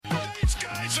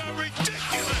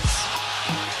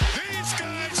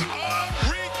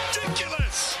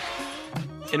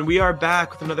And we are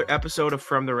back with another episode of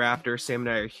From the Rafters. Sam and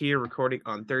I are here recording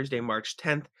on Thursday, March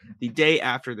 10th, the day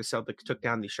after the Celtics took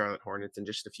down the Charlotte Hornets and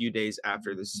just a few days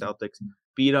after the Celtics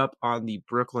beat up on the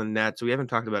Brooklyn Nets. We haven't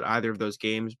talked about either of those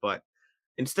games, but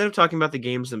instead of talking about the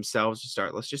games themselves to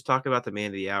start, let's just talk about the man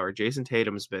of the hour. Jayson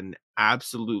Tatum's been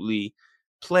absolutely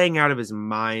playing out of his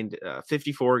mind.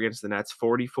 54 against the Nets,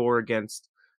 44 against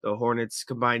the Hornets,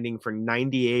 combining for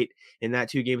 98 in that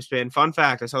 2-game span. Fun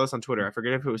fact, I saw this on Twitter. I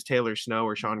forget if it was Taylor Snow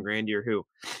or Sean Grandy or who.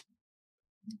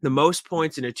 The most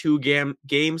points in a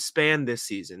 2-game span this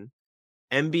season,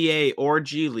 NBA or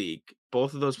G League,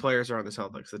 both of those players are on the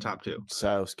Celtics, the top two.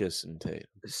 Stauskas and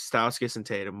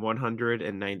Tatum,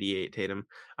 198 Tatum.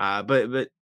 But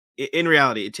in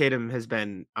reality, Tatum has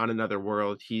been on another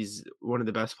world. He's one of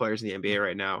the best players in the NBA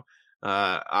right now.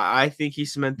 I think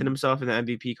he's cemented himself in the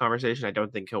MVP conversation. I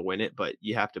don't think he'll win it, but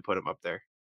you have to put him up there.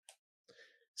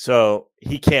 So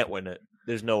he can't win it.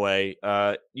 There's no way.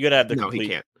 You gotta have the complete. He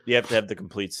can't. You have to have the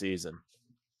complete season.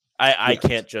 I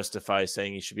can't justify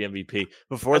saying he should be MVP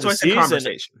before the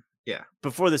season. Yeah,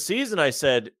 before the season, I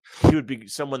said he would be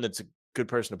someone that's a good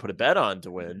person to put a bet on to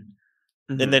win,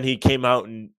 and then he came out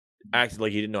and acted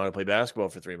like he didn't know how to play basketball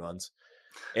for 3 months,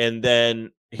 and then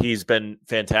he's been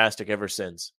fantastic ever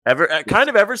since.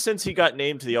 Ever since he got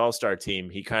named to the All-Star team,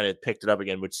 he kind of picked it up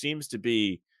again, which seems to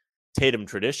be Tatum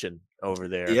tradition over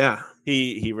there. Yeah,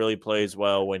 he really plays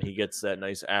well when he gets that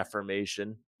nice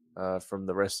affirmation from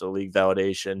the rest of the league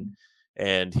validation,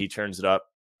 and he turns it up.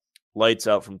 Lights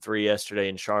out from 3 yesterday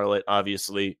in Charlotte.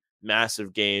 Obviously,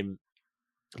 massive game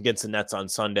against the Nets on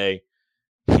Sunday.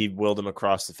 He willed them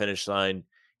across the finish line.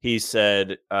 He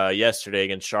said yesterday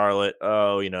against Charlotte, it's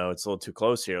a little too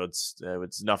close here. It's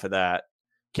enough of that.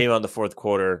 Came on the fourth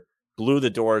quarter, blew the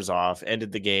doors off,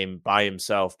 ended the game by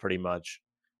himself pretty much.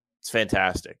 It's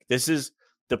fantastic. This is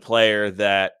the player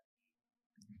that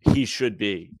he should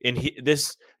be. And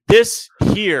this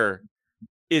here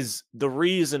is the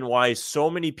reason why so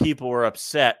many people were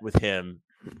upset with him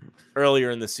earlier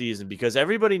in the season, because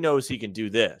everybody knows he can do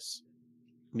this.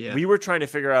 Yeah. We were trying to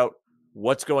figure out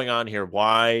what's going on here.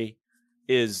 Why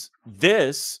is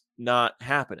this not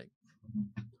happening?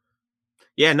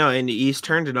 Yeah, no, and he's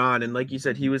turned it on. And like you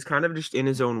said, he was kind of just in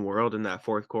his own world in that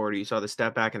fourth quarter. You saw the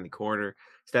step back in the corner,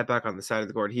 step back on the side of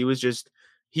the court. He was just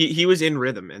he was in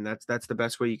rhythm, and that's the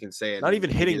best way you can say it. Not even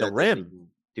hitting the rim.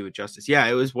 Do it justice. Yeah,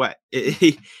 it was wet.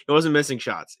 It wasn't missing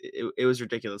shots. It was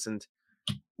ridiculous. And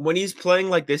when he's playing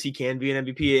like this, he can be an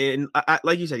MVP. And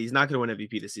like you said, he's not going to win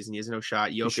MVP this season. He has no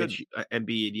shot. Jokic,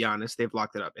 Embiid, Giannis, they've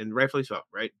locked it up, and rightfully so,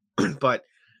 right? But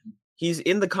he's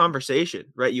in the conversation,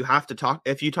 right? You have to talk.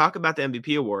 If you talk about the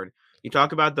MVP award, you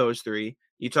talk about those three.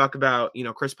 You talk about,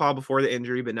 Chris Paul before the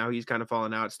injury, but now he's kind of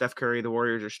fallen out. Steph Curry, the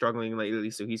Warriors are struggling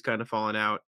lately, so he's kind of fallen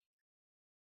out.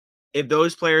 If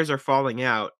those players are falling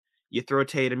out, you throw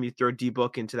Tatum, you throw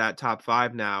D-Book into that top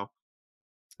 5 now.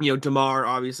 DeMar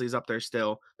obviously is up there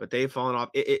still, but they've fallen off.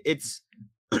 It's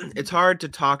hard to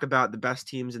talk about the best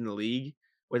teams in the league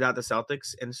without the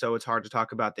Celtics, and so it's hard to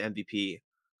talk about the MVP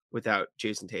without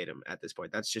Jayson Tatum at this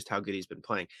point. That's just how good he's been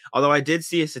playing. Although I did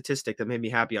see a statistic that made me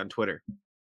happy on Twitter.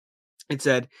 It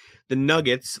said the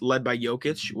Nuggets, led by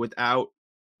Jokic, without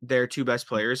their 2 best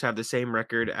players, have the same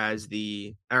record have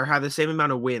the same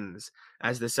amount of wins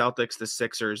as the Celtics, the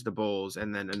Sixers, the Bulls,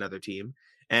 and then another team.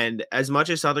 And as much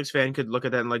as Celtics fan could look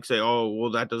at that and say, oh,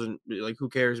 well, that doesn't, who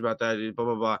cares about that, blah,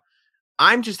 blah, blah.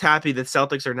 I'm just happy that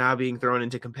Celtics are now being thrown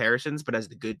into comparisons, but as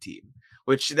the good team,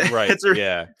 which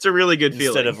it's a really good feeling.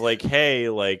 Instead of hey,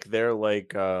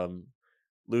 they're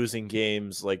losing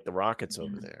games like the Rockets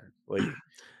over there,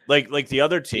 like the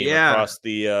other team across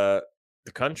the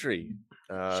country.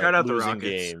 Shout out the Rockets.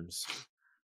 Games.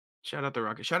 Shout out the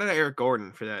Rockets. Shout out to Eric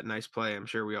Gordon for that nice play. I'm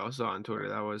sure we all saw on Twitter.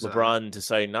 That was LeBron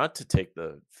decided not to take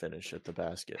the finish at the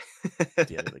basket at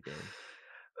the end of the game.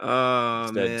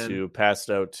 Instead to pass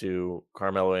it out to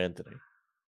Carmelo Anthony.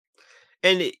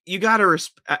 And you got to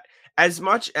respect, as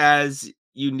much as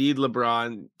you need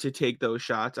LeBron to take those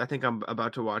shots. I think I'm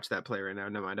about to watch that play right now.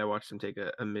 Never mind. I watched him take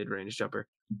a mid-range jumper.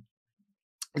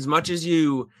 As much as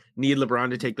you need LeBron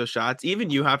to take those shots, even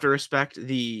you have to respect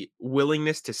the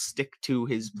willingness to stick to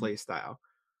his play style,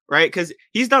 right? Because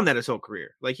he's done that his whole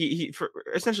career. He for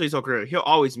essentially his whole career, he'll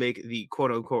always make the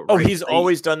quote unquote. Oh, he's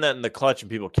always done that in the clutch, and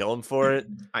people kill him for it.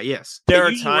 Yes, there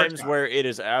are times where it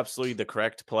is absolutely the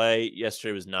correct play.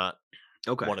 Yesterday was not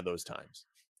one of those times.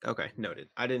 Okay, noted.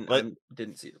 I didn't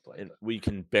see the play. And we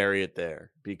can bury it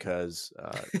there because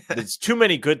there's too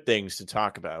many good things to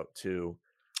talk about to.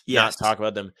 Not talk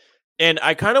about them. And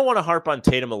I kind of want to harp on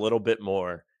Tatum a little bit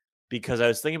more because I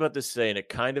was thinking about this today, and it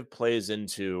kind of plays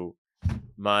into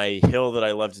my hill that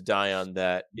I love to die on,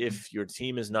 that if your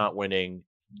team is not winning,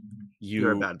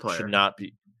 You're a you bad player. should not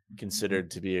be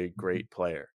considered to be a great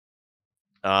player.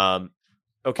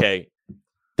 Okay.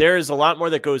 There is a lot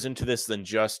more that goes into this than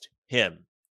just him,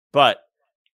 but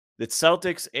the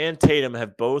Celtics and Tatum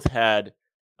have both had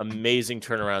amazing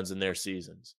turnarounds in their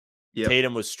seasons. Yep.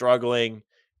 Tatum was struggling,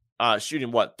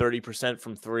 shooting 30%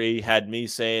 from three, had me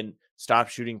saying, stop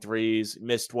shooting threes,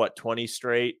 missed 20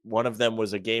 straight. One of them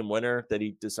was a game winner that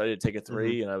he decided to take a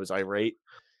three, and I was irate.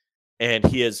 And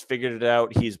he has figured it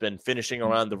out. He's been finishing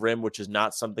around the rim, which is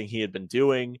not something he had been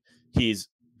doing. He's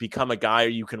become a guy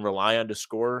you can rely on to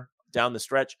score down the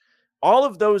stretch. All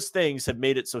of those things have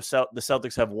made it so the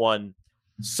Celtics have won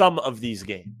some of these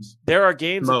games. There are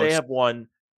games that they have won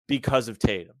because of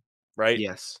Tatum, right?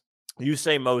 Yes. You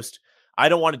say most. I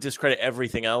don't want to discredit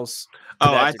everything else.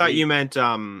 I thought you meant I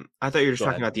thought you were just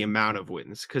talking about the amount of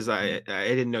wins, because I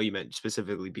didn't know you meant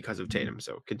specifically because of Tatum.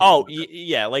 So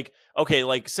yeah, like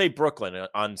say Brooklyn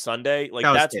on Sunday, like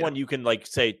that's when you can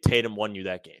say Tatum won you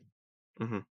that game.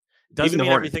 Mm-hmm. Doesn't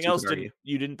mean everything else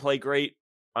you didn't play great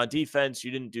on defense,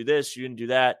 you didn't do this, you didn't do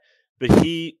that, but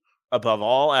he, above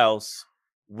all else,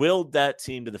 willed that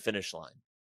team to the finish line.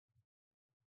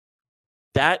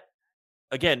 That,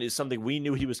 again, is something we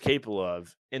knew he was capable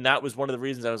of. And that was one of the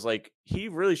reasons I was like, he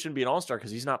really shouldn't be an all-star,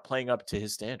 because he's not playing up to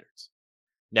his standards.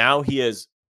 Now he has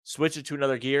switched it to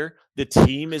another gear. The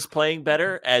team is playing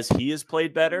better as he has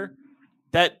played better.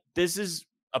 That this is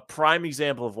a prime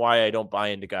example of why I don't buy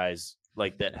into guys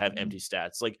like that have empty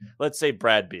stats. Like, let's say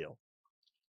Brad Beal.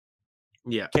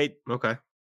 Yeah. Okay.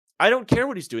 I don't care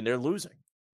what he's doing. They're losing.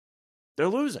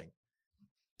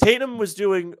 Tatum was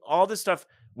doing all this stuff.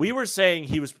 I was saying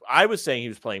he was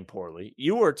playing poorly.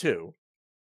 You were too.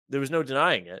 There was no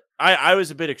denying it. I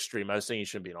was a bit extreme. I was saying he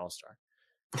shouldn't be an all-star.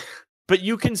 But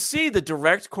you can see the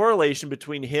direct correlation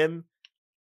between him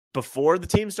before the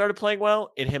team started playing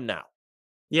well and him now.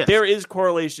 Yes. There is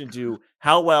correlation to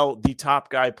how well the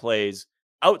top guy plays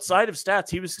outside of stats.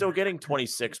 He was still getting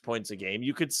 26 points a game.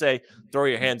 You could say, throw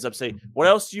your hands up, say, what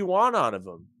else do you want out of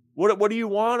him? What do you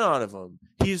want out of him?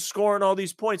 He's scoring all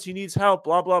these points. He needs help,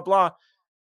 blah, blah, blah.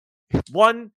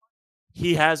 One,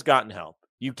 he has gotten help.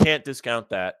 You can't discount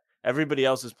that. Everybody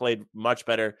else has played much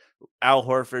better. Al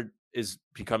Horford has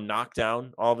become knocked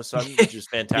down all of a sudden, which is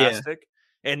fantastic.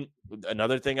 Yeah. And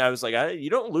another thing, I was like,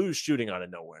 you don't lose shooting out of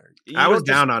nowhere. I was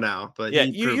down on Al, but yeah,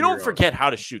 you don't forget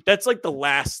how to shoot. That's like the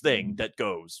last thing that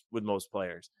goes with most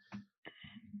players.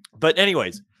 But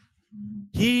anyways,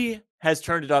 he has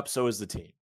turned it up. So is the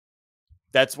team.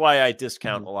 That's why I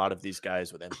discount a lot of these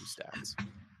guys with empty stats,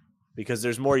 because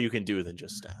there's more you can do than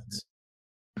just stats.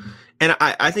 And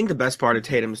I think the best part of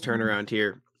Tatum's turnaround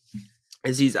here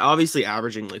is he's obviously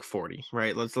averaging like 40,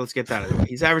 right? Let's get that out of the way.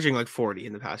 He's averaging like 40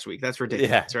 in the past week. That's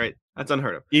ridiculous, right? That's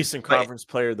unheard of. Eastern Conference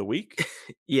Player of the Week?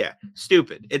 Yeah,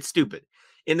 stupid. It's stupid.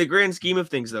 In the grand scheme of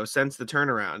things, though, since the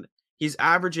turnaround, he's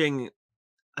averaging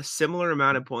a similar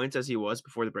amount of points as he was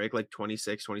before the break, like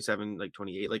 26, 27, like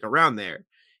 28, like around there.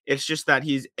 It's just that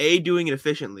he's doing it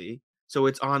efficiently, so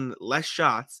it's on less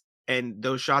shots, and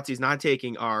those shots he's not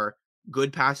taking are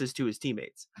good passes to his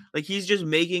teammates. Like, he's just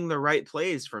making the right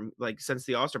plays from since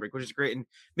the All-Star break, which is great. And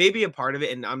maybe a part of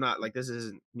it, and I'm not this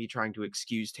isn't me trying to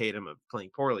excuse Tatum of playing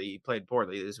poorly. He played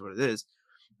poorly. This is what it is.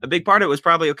 A big part of it was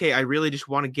probably, okay, I really just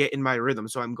want to get in my rhythm,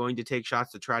 so I'm going to take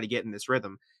shots to try to get in this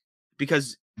rhythm,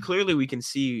 because clearly we can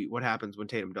see what happens when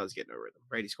Tatum does get in a rhythm,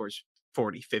 right? He scores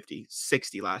 40, 50,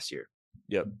 60 last year.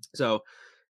 Yep. So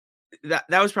that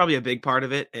was probably a big part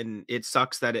of it, and it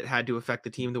sucks that it had to affect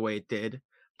the team the way it did.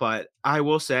 But I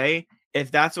will say, if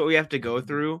that's what we have to go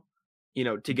through,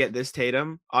 to get this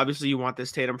Tatum, obviously you want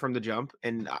this Tatum from the jump,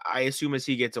 and I assume as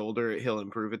he gets older, he'll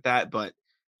improve at that. But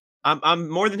I'm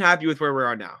more than happy with where we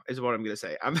are now, is what I'm going to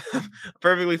say. I'm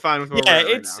perfectly fine with where we're at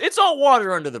right now. It's all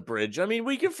water under the bridge. I mean,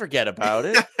 we can forget about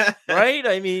it, right?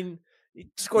 I mean, he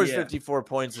scores 54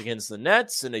 points against the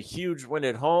Nets and a huge win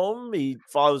at home. He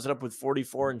follows it up with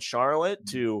 44 in Charlotte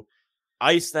to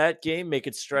ice that game, make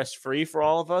it stress-free for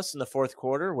all of us in the fourth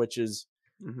quarter, which is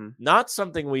not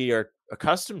something we are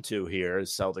accustomed to here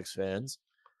as Celtics fans.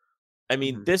 I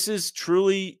mean, this is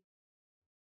truly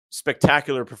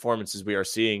spectacular performances we are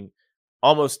seeing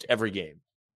almost every game.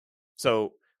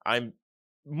 So I'm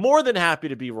more than happy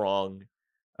to be wrong,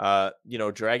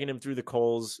 dragging him through the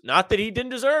coals. Not that he didn't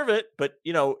deserve it, but,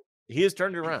 he has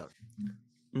turned it around.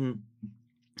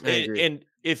 And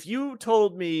if you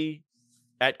told me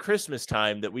at Christmas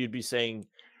time that we'd be saying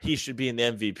he should be in the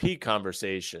MVP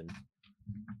conversation,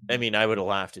 I mean, I would have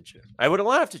laughed at you. I would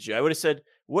have said,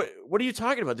 what are you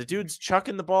talking about? The dude's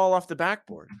chucking the ball off the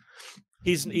backboard.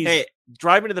 He's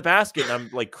driving to the basket, and I'm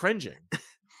like cringing.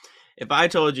 If I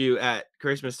told you at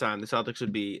Christmas time the Celtics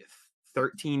would be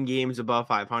 13 games above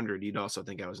 500, you'd also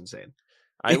think I was insane.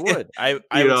 I would. I You'd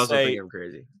would also think say I'm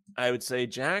crazy. I would say,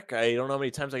 Jack, I don't know how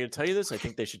many times I can tell you this. I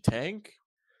think they should tank.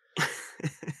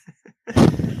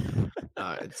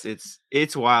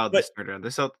 It's wild But this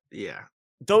turnaround. Yeah.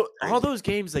 though all those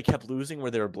games they kept losing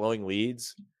where they were blowing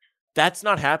leads, that's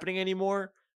not happening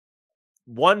anymore.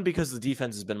 One, because the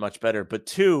defense has been much better, but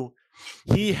two,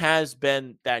 he has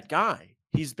been that guy.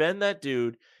 He's been that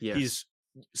dude. Yes. He's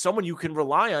someone you can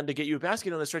rely on to get you a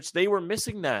basket on the stretch. They were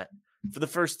missing that for the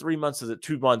first 3 months of the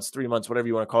 2 months, 3 months, whatever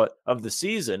you want to call it, of the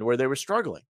season where they were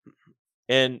struggling.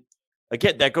 And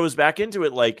again, that goes back into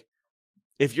it. Like,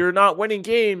 if you're not winning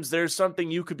games, there's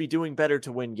something you could be doing better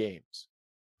to win games.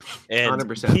 And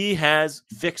 100%. he has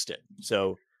fixed it.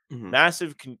 So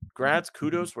massive congrats,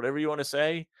 kudos, whatever you want to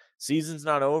say. Season's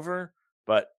not over,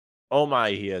 but oh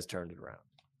my, he has turned it around.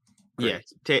 Great.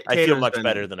 Yeah. I feel much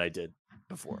better than I did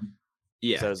before.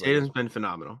 Yeah, so Tatum's been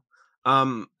phenomenal.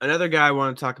 Another guy I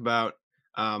want to talk about,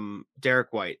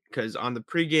 Derek White, because on the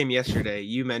pregame yesterday,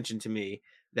 you mentioned to me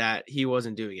that he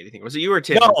wasn't doing anything. Was it you or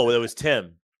Tim? No, it was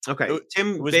Tim. Okay,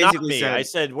 Tim was basically not me. said, I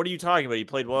said, "What are you talking about? He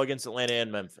played well against Atlanta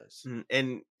and Memphis."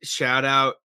 And shout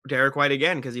out Derek White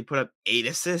again because he put up 8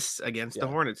 assists against the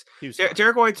Hornets.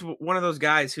 Derek White's one of those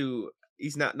guys who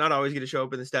he's not always going to show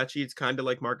up in the stat sheets, kind of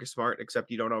like Marcus Smart,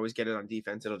 except you don't always get it on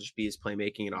defense. It'll just be his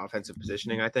playmaking and offensive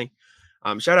positioning, I think.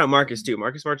 Shout out Marcus too.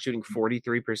 Marcus Smart shooting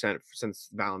 43% since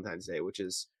Valentine's Day, which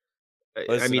is,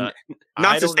 Listen,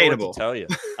 not sustainable.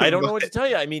 I don't know what to tell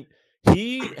you. I mean,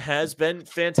 he has been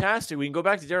fantastic. We can go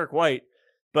back to Derek White,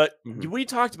 but we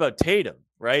talked about Tatum,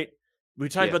 right? We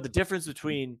talked about the difference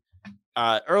between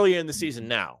earlier in the season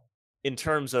now in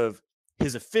terms of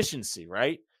his efficiency,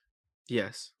 right?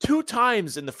 Yes. 2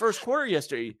 times in the first quarter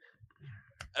yesterday,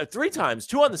 3 times,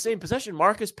 2 on the same possession.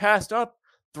 Marcus passed up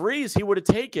 3s he would have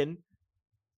taken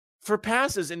for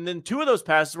passes, and then 2 of those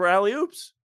passes were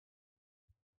alley-oops.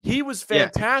 He was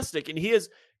fantastic, and he is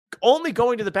only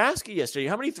going to the basket yesterday.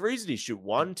 How many 3s did he shoot?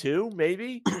 1, 2,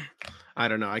 maybe? I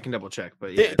don't know. I can double check,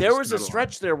 but there was a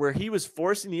stretch there where he was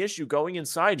forcing the issue going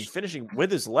inside and finishing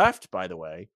with his left, by the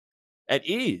way, at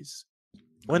ease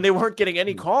when they weren't getting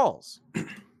any calls.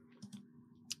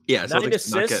 Yeah, 9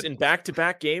 assists in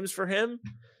back-to-back games for him.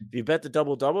 If you bet the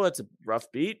double-double, that's a rough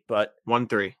beat, but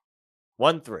 1-3.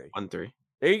 1-3. 1-3.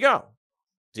 There you go.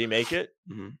 Did he make it?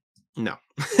 No.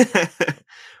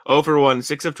 0 for 1,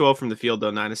 6 of 12 from the field,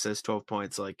 though, 9 assists, 12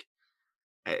 points. Like,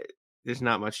 there's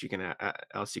not much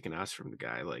else you can ask from the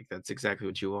guy. Like, that's exactly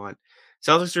what you want.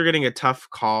 Celtics were getting a tough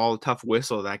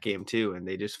whistle that game too, and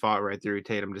they just fought right through.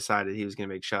 Tatum decided he was going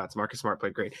to make shots. Marcus Smart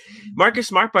played great. Marcus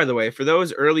Smart, by the way, for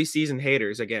those early season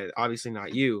haters, again, obviously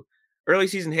not you, early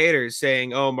season haters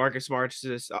saying, "Oh, Marcus Smart's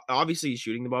just obviously he's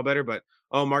shooting the ball better, but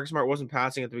oh, Marcus Smart wasn't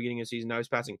passing at the beginning of the season. Now he's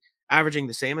passing, averaging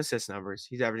the same assist numbers.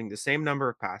 He's averaging the same number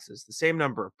of passes, the same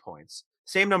number of points,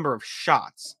 same number of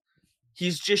shots."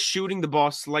 He's just shooting the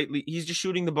ball He's just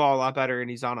shooting the ball a lot better, and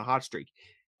he's on a hot streak.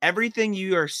 Everything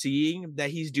you are seeing that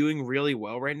he's doing really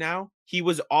well right now, he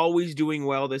was always doing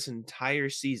well this entire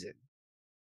season.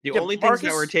 The only things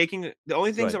that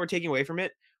we're taking away from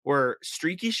it were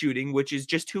streaky shooting, which is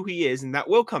just who he is, and that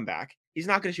will come back. He's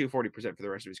not going to shoot 40% for the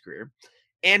rest of his career.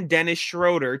 And Dennis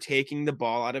Schroeder taking the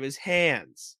ball out of his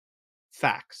hands.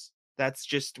 Facts. That's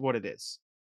just what it is.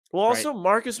 Well, also,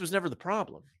 Marcus was never the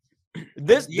problem.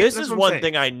 This is one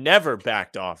thing I never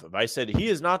backed off of. I said he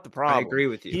is not the problem. I agree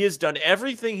with you. He has done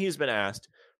everything he's been asked.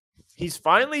 He's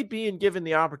finally being given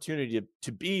the opportunity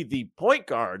to be the point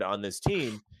guard on this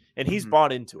team, and he's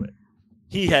bought into it.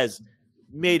 He has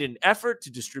made an effort to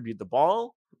distribute the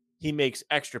ball. He makes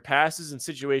extra passes in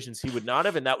situations he would not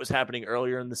have, and that was happening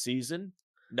earlier in the season.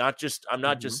 I'm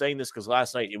not just saying this because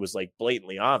last night it was like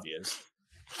blatantly obvious.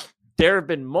 There have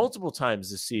been multiple times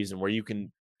this season where you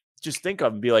can just think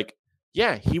of and be like,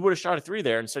 yeah, he would have shot a 3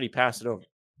 there. Instead, he passed it over.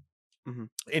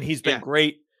 And he's been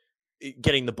great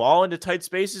getting the ball into tight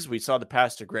spaces. We saw the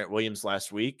pass to Grant Williams last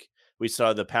week. We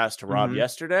saw the pass to Rob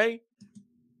yesterday.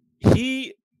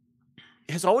 He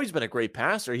has always been a great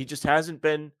passer. He just hasn't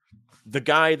been the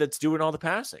guy that's doing all the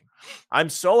passing. I'm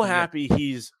so happy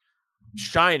he's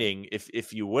shining,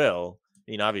 if you will.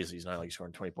 I mean, obviously, he's not like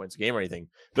scoring 20 points a game or anything,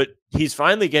 but he's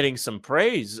finally getting some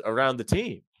praise around the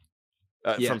team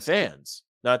from fans.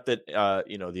 Not that,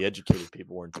 the educated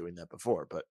people weren't doing that before,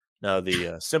 but now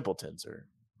the simpletons are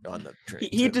on the train.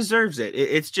 He deserves it.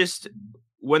 It's just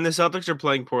when the Celtics are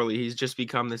playing poorly, he's just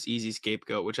become this easy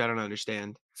scapegoat, which I don't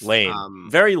understand. Lame.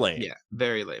 Very lame. Yeah,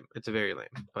 very lame. It's a very lame.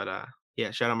 But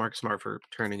shout out Marcus Smart for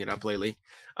turning it up lately.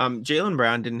 Jaylen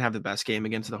Brown didn't have the best game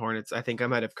against the Hornets. I think I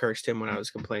might have cursed him when I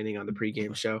was complaining on the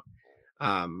pregame show.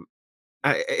 Um,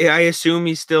 I assume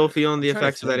he's still feeling I'm the trying to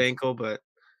effects of that think. ankle, but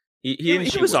he didn't He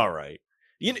shoot was well. all right.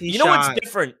 He You know what's shot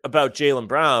different about Jaylen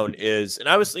Brown is, and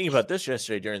I was thinking about this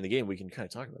yesterday during the game. We can kind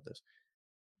of talk about this.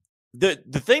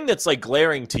 The thing that's like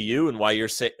glaring to you and why you're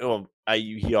saying, oh,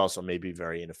 he also may be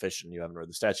very inefficient. You haven't read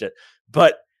the stats yet,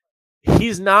 but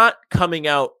he's not coming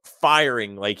out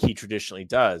firing like he traditionally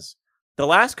does. The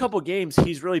last couple games,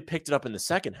 he's really picked it up in the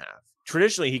second half.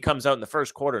 Traditionally, he comes out in the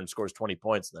first quarter and scores 20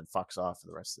 points and then fucks off for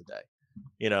the rest of the day.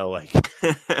 You know, like,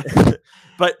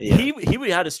 but yeah. he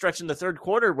had a stretch in the third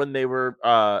quarter when they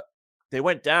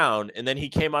went down, and then he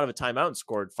came out of a timeout and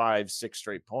scored 5-6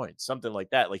 straight points, something like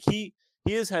that. Like he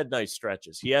has had nice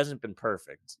stretches. He hasn't been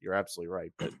perfect. You're absolutely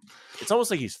right, but it's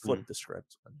almost like he's flipped the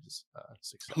script on his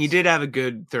success. He did have a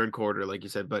good third quarter, like you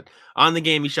said, but on the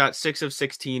game, he shot 6 of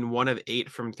 16, 1 of 8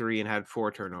 from 3, and had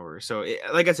 4 turnovers. So,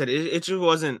 like I said, it just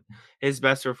wasn't his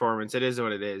best performance. It is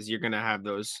what it is. You're going to have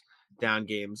those down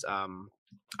games.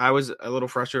 I was a little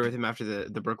frustrated with him after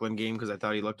the Brooklyn game because I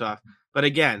thought he looked off. But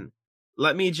again,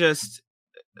 let me just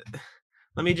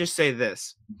say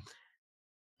this.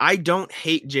 I don't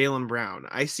hate Jaylen Brown.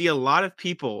 I see a lot of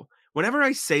people, whenever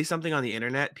I say something on the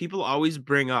internet, people always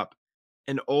bring up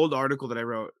an old article that I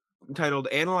wrote titled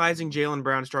 "Analyzing Jaylen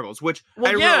Brown Struggles," which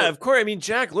I wrote. Of course. I mean,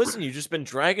 Jack, listen, you've just been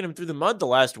dragging him through the mud the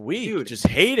last week, Dude, just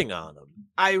hating on him.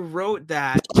 I wrote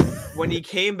that when he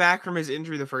came back from his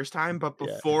injury the first time, but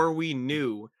before we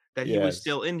knew that he was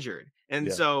still injured.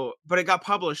 And so, but it got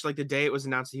published like the day it was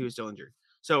announced that he was still injured.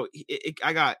 So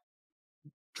I got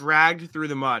dragged through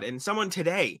the mud, and someone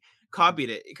today copied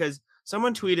it because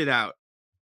someone tweeted out.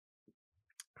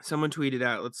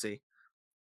 Let's see.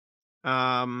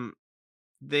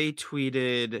 They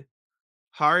tweeted,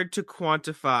 "Hard to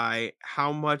quantify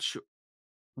how much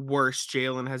worse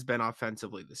Jaylen has been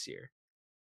offensively this year."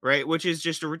 Right, which is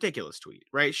just a ridiculous tweet,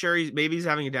 right? Sure, he's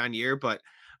having a down year, but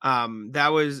that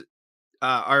was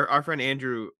our friend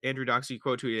Andrew Doxey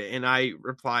quote tweeted it, and I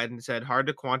replied and said, "Hard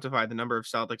to quantify the number of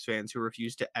Celtics fans who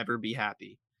refuse to ever be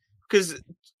happy." Because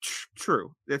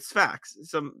true, that's facts.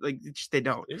 Some like they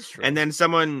don't. It's true. And then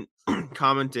someone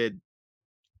commented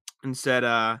and said,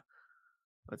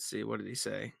 let's see, what did he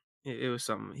say? It was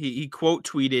something. He quote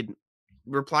tweeted,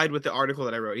 replied with the article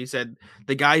that I wrote. He said,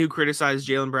 "The guy who criticized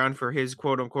Jaylen Brown for his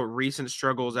quote unquote recent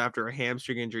struggles after a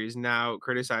hamstring injury is now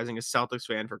criticizing a Celtics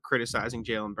fan for criticizing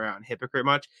Jaylen Brown. Hypocrite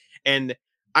much?" And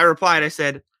I replied, I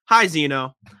said, "Hi,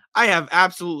 Zeno. I have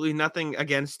absolutely nothing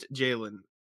against Jaylen.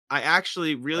 I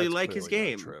actually really like his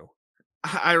game." True.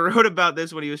 I wrote about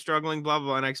this when he was struggling, blah, blah,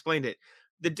 blah, and I explained it.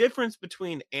 The difference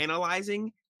between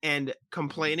analyzing and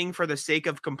complaining for the sake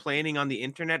of complaining on the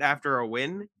internet after a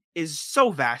win is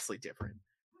so vastly different,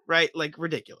 right? Like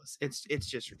ridiculous. It's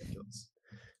just ridiculous.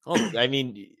 Oh, I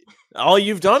mean, all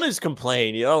you've done is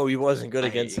complain. You know, he wasn't good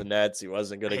against the you. Nets. He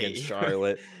wasn't good against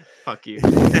Charlotte. Fuck you.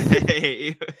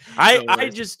 I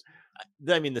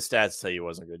mean, the stats tell you he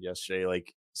wasn't good yesterday.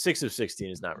 Like 6 of 16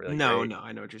 is not really great. No,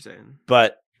 I know what you're saying.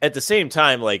 But at the same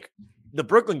time, like the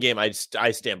Brooklyn game, I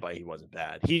stand by. He wasn't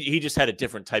bad. He just had a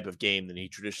different type of game than he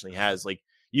traditionally has. Like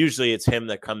usually it's him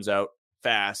that comes out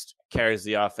fast, carries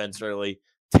the offense early.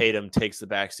 Tatum takes the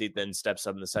backseat, then steps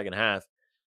up in the second half.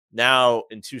 Now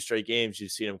in 2 straight games,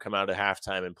 you've seen him come out at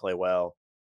halftime and play well.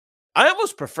 I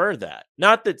almost prefer that.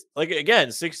 Not that, like,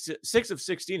 again, 6 of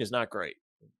 16 is not great.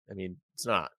 I mean, it's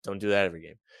not. Don't do that every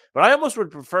game. But I almost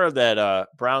would prefer that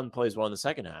Brown plays well in the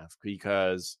second half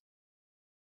because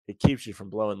it keeps you from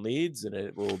blowing leads and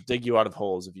it will dig you out of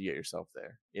holes if you get yourself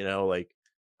there. You know, like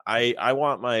play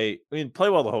well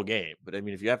the whole game, but I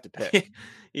mean, if you have to pick.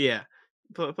 Yeah.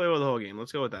 Play well the whole game.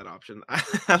 Let's go with that option.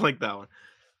 I like that one.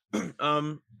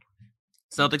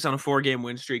 Celtics on a 4-game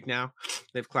win streak now.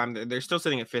 They've climbed. They're still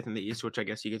sitting at 5th in the East, which I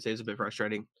guess you could say is a bit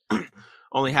frustrating.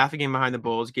 Only half a game behind the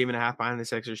Bulls, game and a half behind the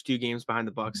Sixers, 2 games behind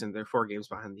the Bucks, and they're 4 games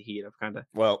behind the Heat. I've kind of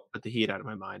put the Heat out of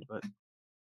my mind, but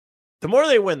the more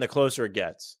they win, the closer it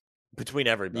gets between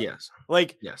everybody.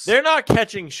 Yes. They're not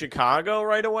catching Chicago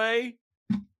right away,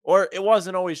 or it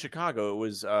wasn't always Chicago. It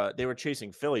was they were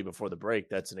chasing Philly before the break.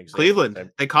 That's an example.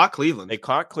 Cleveland. They caught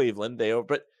Cleveland.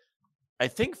 But I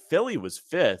think Philly was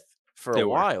 5th for a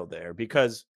while there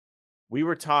because we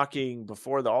were talking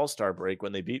before the All-Star break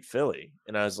when they beat Philly,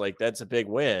 and I was like, that's a big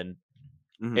win.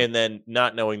 Mm-hmm. And then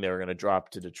not knowing they were going to drop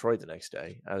to Detroit the next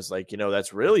day, I was like,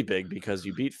 that's really big because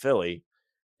you beat Philly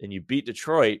and you beat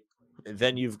Detroit, and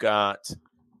then you've got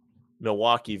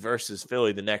Milwaukee versus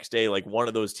Philly the next day. Like one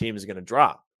of those teams is going to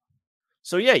drop.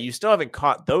 So yeah, you still haven't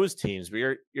caught those teams, but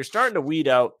you're starting to weed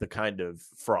out the kind of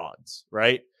frauds,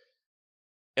 right?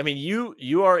 I mean,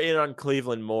 you are in on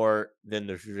Cleveland more than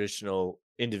the traditional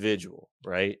individual,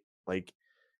 right? Like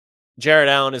Jared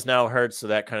Allen is now hurt, so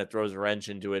that kind of throws a wrench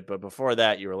into it. But before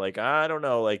that, you were like, I don't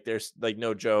know, like there's like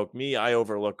no joke. I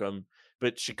overlook them.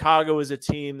 But Chicago is a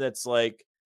team that's like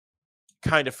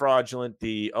kind of fraudulent.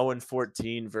 The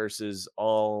 0-14 versus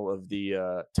all of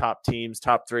the top teams,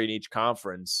 top 3 in each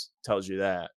conference tells you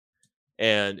that.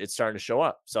 And it's starting to show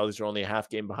up. Celtics are only a half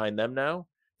game behind them now.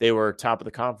 They were top of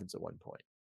the conference at one point.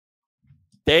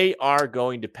 They are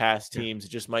going to pass teams. It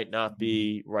just might not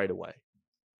be right away.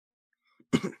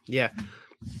 Yeah.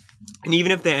 And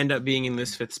even if they end up being in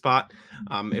this 5th spot,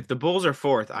 if the Bulls are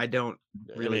 4th, I don't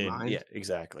really mind. Yeah,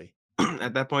 exactly.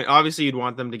 At that point, obviously you'd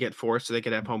want them to get 4th so they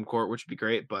could have home court, which would be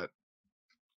great. But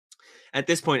at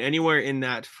this point, anywhere in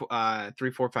that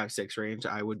 3, 4, 5, 6 range,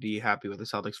 I would be happy with the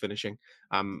Celtics finishing.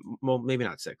 Well, maybe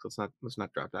not 6. Let's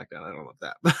not drop back down. I don't love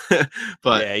that.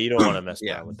 But yeah, you don't want to mess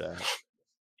around with that.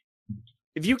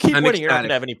 If you keep winning, you're not going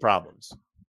to have any problems.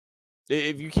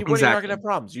 If you keep winning, you're not going to have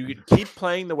problems. You keep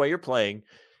playing the way you're playing,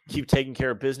 keep taking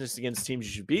care of business against teams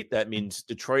you should beat. That means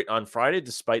Detroit on Friday,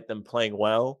 despite them playing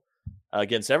well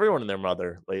against everyone and their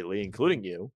mother lately, including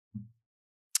you.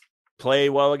 Play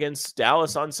well against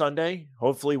Dallas on Sunday.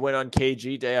 Hopefully win on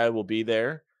KG Day. I will be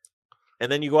there. And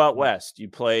then you go out west. You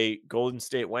play Golden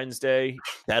State Wednesday.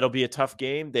 That'll be a tough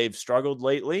game. They've struggled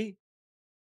lately.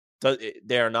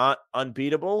 They are not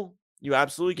unbeatable. You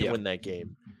absolutely can win that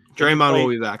game. Draymond will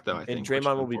be back, though, I think. And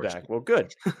Draymond will be back. Well,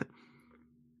 good.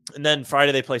 And then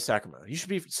Friday they play Sacramento. You should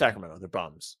be Sacramento. They're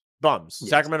bums. Bums. Yes.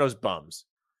 Sacramento's bums.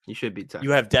 You should beat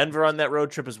Sacramento. You have Denver on that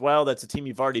road trip as well. That's a team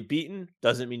you've already beaten.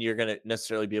 Doesn't mean you're going to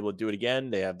necessarily be able to do it again.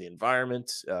 They have the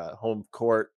environment, home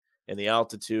court, and the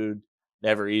altitude.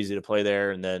 Never easy to play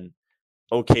there. And then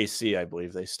OKC, I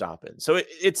believe they stop in. So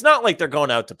it's not like they're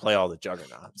going out to play all the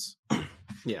juggernauts.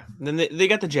 Yeah. And then they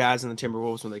got the Jazz and the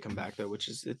Timberwolves when they come back, though, which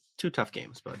is 2 tough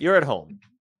games. But you're at home.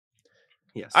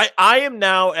 Yes. I am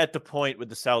now at the point with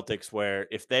the Celtics where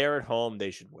if they are at home,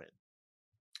 they should win.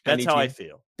 That's how I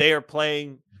feel. They are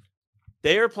playing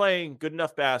good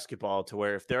enough basketball to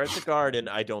where if they're at the Garden,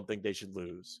 I don't think they should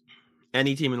lose.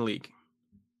 Any team in the league.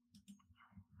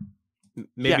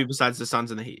 Maybe besides the Suns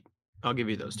and the Heat. I'll give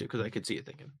you those 2 because I could see you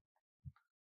thinking.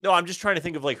 No, I'm just trying to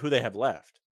think of like who they have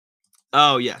left.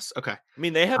 Oh, yes. Okay. I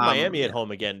mean, they have Miami at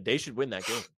home again. They should win that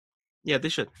game. Yeah, they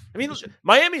should. I mean,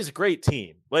 Miami is a great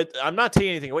team. I'm not taking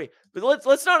anything away, but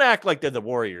let's not act like they're the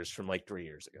Warriors from like 3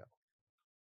 years ago.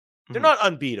 They're not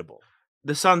unbeatable.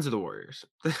 The Suns are the Warriors.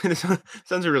 The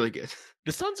Suns are really good.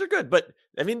 The Suns are good, but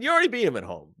I mean, you already beat them at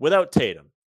home without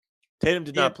Tatum. Tatum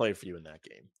did not play for you in that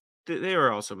game. They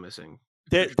were also missing.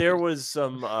 There was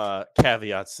some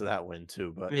caveats to that win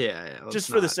too, but just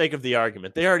for the sake of the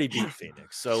argument, they already beat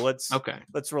Phoenix. So let's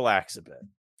relax a bit.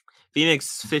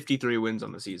 Phoenix 53 wins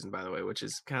on the season, by the way, which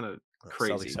is kind of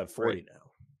crazy. Celtics have 40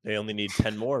 now. They only need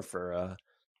 10 more for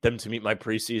them to meet my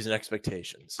preseason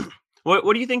expectations.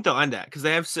 What do you think they'll end at? Because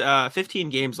they have 15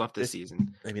 games left this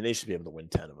season. I mean, they should be able to win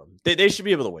 10 of them. They should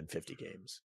be able to win 50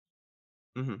 games.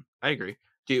 Mm-hmm. I agree.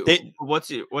 What's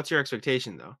your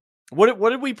expectation though? What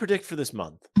did we predict for this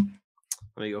month?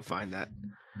 Let me go find that.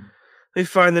 Let me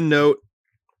find the note.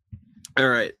 All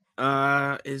right.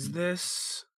 Is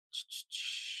this?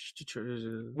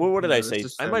 What did I say?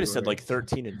 I might have said like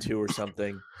 13-2 or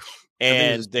something.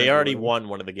 And they already won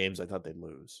one of the games I thought they'd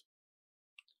lose.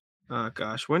 Oh,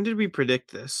 gosh. When did we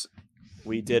predict this?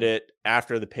 We did it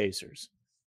after the Pacers.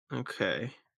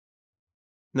 Okay.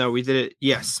 No, we did it.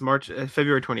 Yes,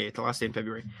 February 28th, the last day in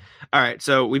February. All right.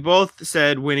 So we both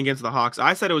said win against the Hawks.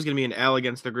 I said it was going to be an L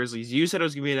against the Grizzlies. You said it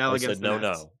was going to be an L against the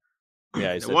Nets. No.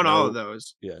 Yeah, I said won all of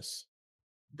those. Yes.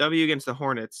 W against the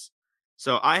Hornets.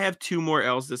 So I have 2 more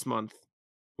L's this month,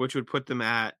 which would put them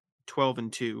at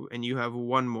 12-2, and you have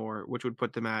 1 more, which would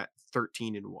put them at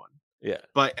 13-1. Yeah.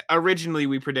 But originally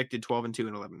we predicted 12-2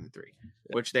 and 11-3,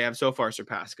 which they have so far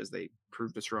surpassed because they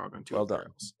proved us wrong on 2 well done.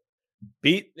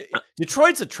 Beat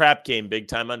Detroit's a trap game big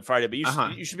time on Friday, but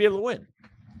you should be able to win.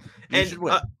 You should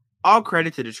win. All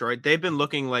credit to Detroit. They've been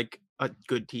looking like a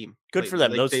good team. Good for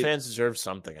them. Those fans deserve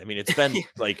something. I mean, it's been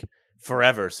like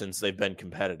forever since they've been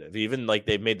competitive. Even like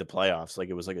they've made the playoffs. Like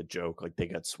it was like a joke. Like they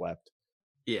got swept.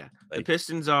 Yeah. The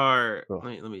Pistons are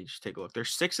let me just take a look. They're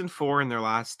 6-4 in their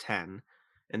last 10.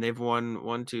 And they've won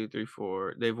 1, 2, 3,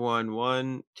 4. They've won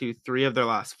 1, 2, 3 of their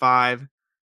last 5,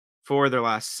 4 of their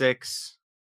last 6,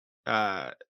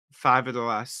 5 of their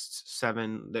last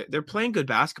 7. They're playing good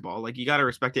basketball. Like you got to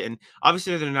respect it. And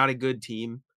obviously they're not a good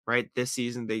team, right? This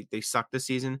season they suck this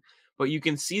season, but you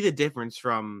can see the difference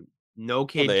from no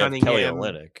Cade Cunningham. Kelly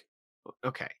Olynyk.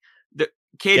 Okay,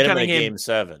 Cade Cunningham Game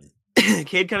 7.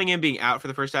 Cade Cunningham being out for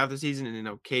the first half of the season,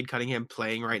 and Cade Cunningham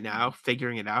playing right now,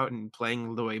 figuring it out and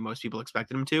playing the way most people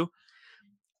expected him to.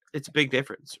 it's a big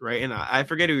difference, right? And I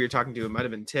forget who you're talking to. It might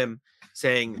have been Tim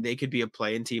saying they could be a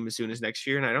play-in team as soon as next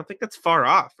year, and I don't think that's far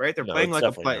off, right? They're No, playing it's like a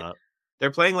definitely play. not.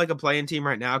 They're playing like a play-in team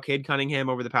right now. Cade Cunningham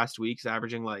over the past weeks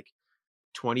averaging like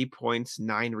 20 points,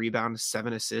 9 rebounds,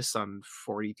 7 assists on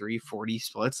 40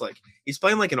 splits. Like he's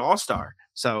playing like an all-star.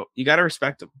 So you got to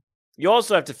respect him. You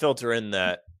also have to filter in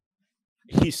that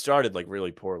he started like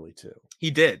really poorly too. He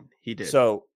did.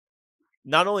 So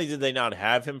not only did they not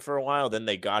have him for a while, then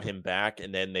they got him back,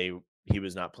 and then he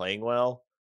was not playing well.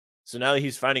 So now that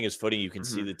he's finding his footing, you can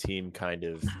see the team kind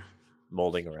of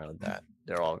molding around that.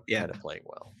 They're all kind of playing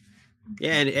well.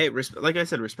 Yeah, and hey, like I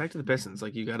said, respect to the Pistons.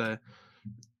 Like you gotta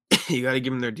give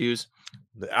them their dues.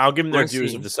 I'll give them their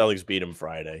dues if the Celtics beat them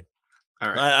Friday. All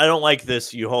right. I don't like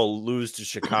this. You whole lose to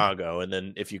Chicago, and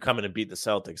then if you come in and beat the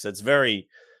Celtics,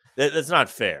 that's not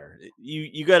fair.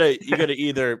 You gotta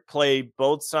either play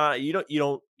both sides. You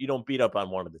don't beat up on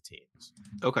one of the teams.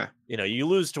 Okay. You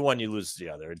lose to one, you lose to the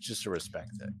other. It's just a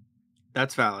respect thing.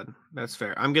 That's valid. That's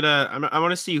fair. I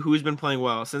want to see who's been playing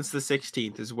well since the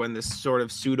 16th is when this sort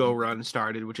of pseudo run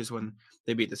started, which is when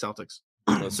they beat the Celtics.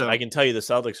 So I can tell you the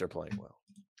Celtics are playing well.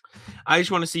 I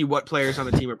just want to see what players on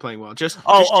the team are playing well.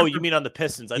 You mean on the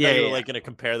Pistons? I thought you were like going to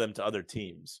compare them to other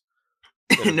teams.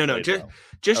 No,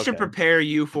 just to prepare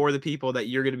you for the people that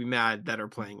you're going to be mad that are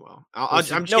playing well.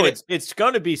 It's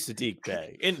going to be Saddiq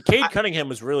Bey. And Cade Cunningham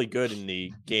was really good in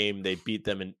the game. They beat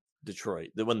them in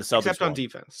Detroit when the Celtics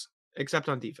except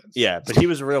on defense. Yeah, but he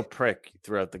was a real prick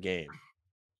throughout the game.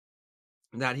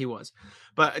 That he was.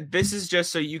 But this is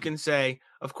just so you can say,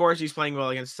 of course, he's playing well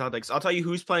against the Celtics. I'll tell you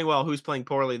who's playing well, who's playing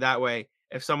poorly. That way,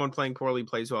 if someone playing poorly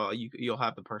plays well, you'll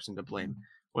have the person to blame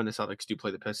when the Celtics do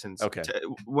play the Pistons. Okay.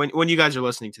 When you guys are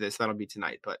listening to this, that'll be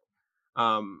tonight. But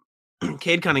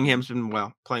Cade Cunningham's been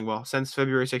playing well since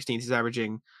February 16th. He's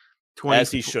averaging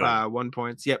 1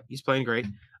 points. Yep, he's playing great.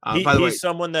 By the way, he's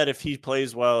someone that if he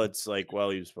plays well, it's like,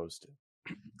 well, he was supposed to.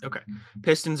 Okay.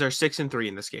 Pistons are 6-3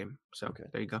 in this game. So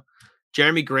There you go.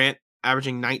 Jeremy Grant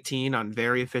averaging 19 on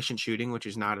very efficient shooting, which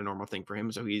is not a normal thing for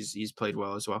him. So he's played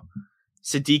well as well.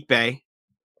 Saddiq Bey,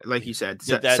 like you said,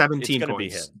 17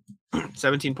 points.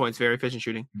 17 points, very efficient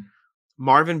shooting.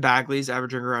 Marvin Bagley's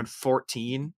averaging around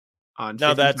 14 on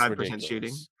 55%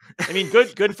 shooting. I mean,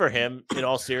 good for him in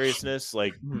all seriousness.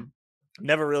 Like,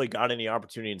 never really got any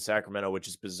opportunity in Sacramento, which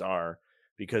is bizarre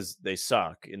because they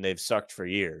suck and they've sucked for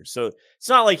years. So it's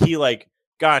not like he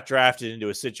got drafted into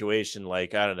a situation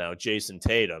like, I don't know, Jayson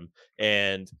Tatum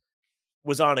and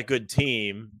was on a good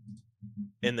team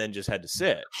and then just had to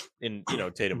sit. And,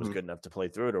 Tatum was good enough to play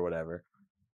through it or whatever.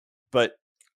 But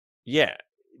yeah,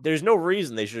 there's no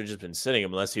reason they should have just been sitting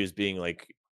him unless he was being like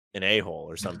an a-hole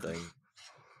or something.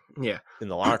 Yeah. In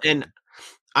the locker room. And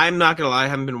I'm not going to lie, I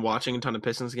haven't been watching a ton of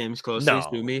Pistons games closely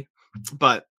to me,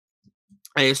 but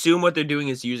I assume what they're doing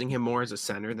is using him more as a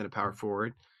center than a power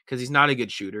forward because he's not a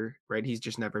good shooter, right? He's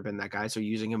just never been that guy. So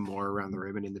using him more around the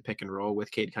rim and in the pick and roll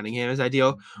with Cade Cunningham is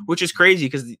ideal, which is crazy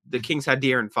because the Kings had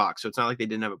De'Aaron Fox. So it's not like they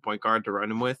didn't have a point guard to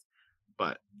run him with,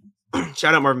 but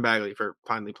shout out Marvin Bagley for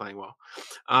finally playing well.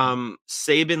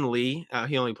 Saban Lee,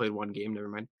 he only played one game, never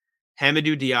mind.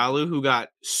 Hamidou Diallo, who got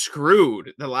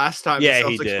screwed the last time the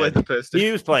Celtics played the Pistons.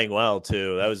 He was playing well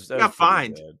too. He got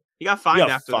fined. He got fined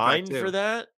after fined the fact, for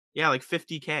that? Yeah, like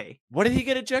 $50K. What did he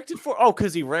get ejected for? Oh,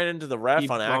 because he ran into the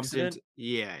ref on accident?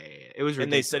 Yeah. It was ridiculous.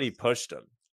 And they said he pushed him.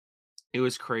 It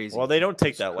was crazy. Well, they don't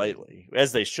take that lightly,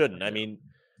 as they shouldn't. I mean,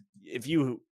 if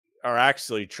you are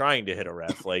actually trying to hit a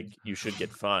ref, you should get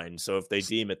fined. So if they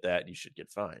deem it that, you should get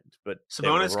fined. But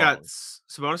Sabonis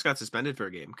got suspended for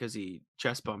a game because he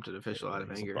chest bumped an official out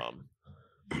of anger.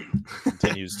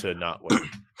 Continues to not win.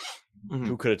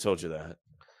 Who could have told you that?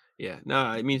 Yeah, no,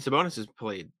 I mean Sabonis has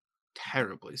played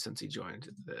terribly since he joined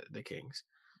the Kings.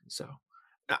 So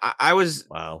I was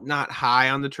not high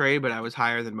on the trade, but I was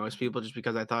higher than most people just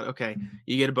because I thought, okay,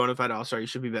 you get a bona fide all-star, you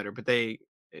should be better. But the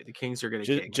Kings are going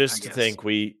to just to think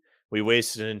we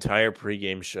wasted an entire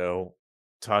pregame show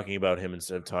talking about him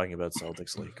instead of talking about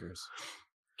Celtics Lakers.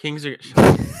 Kings are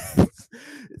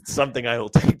it's something I will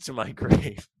take to my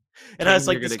grave. And I was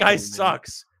like, this guy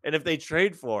sucks. And if they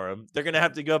trade for him, they're going to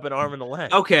have to go up an arm and a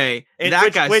leg. Okay, and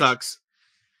that guy sucks.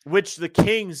 Which the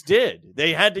Kings did.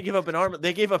 They had to give up an arm.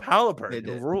 They gave up Halliburton.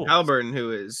 Halliburton,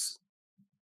 who is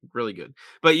really good.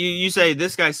 But you say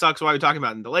this guy sucks. Why are we talking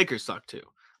about him? The Lakers suck too.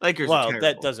 Lakers are terrible.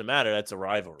 That doesn't matter. That's a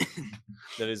rivalry.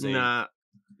 That is the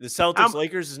Celtics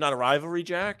Lakers is not a rivalry,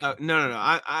 Jack. No.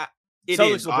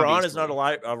 Celtics LeBron is not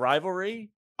a rivalry.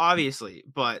 Obviously,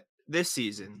 but this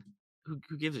season,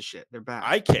 who gives a shit? They're bad.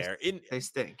 I care. They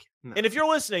stink. No. And if you're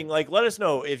listening, like, let us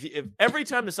know if every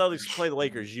time the Celtics play the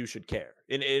Lakers, you should care.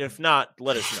 And if not,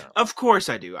 let us know. Of course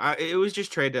I do. It was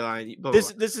just trade deadline. Blah, blah,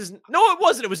 blah. This is no, it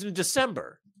wasn't. It was in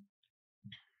December.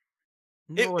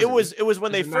 No, it was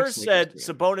when they first said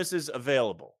Sabonis is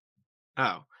available.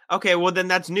 Oh, okay. Well, then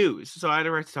that's news. So I had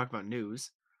a right to talk about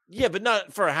news. Yeah, but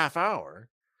not for a half hour.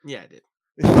 Yeah, I did.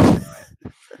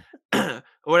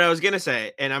 What I was gonna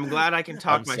say, and I'm glad I can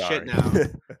talk shit now.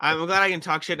 I'm glad I can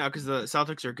talk shit now because the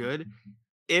Celtics are good.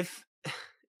 Let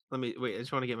me wait. I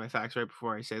just want to get my facts right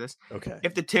before I say this. Okay.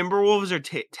 If the Timberwolves are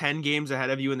 10 games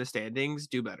ahead of you in the standings,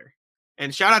 do better.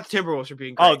 And shout out to Timberwolves for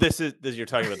being great. Oh, this you're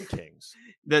talking about the Kings.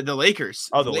 the Lakers.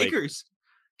 Oh, the Lakers.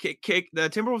 Kick the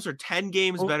Timberwolves are 10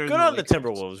 games better. Good on the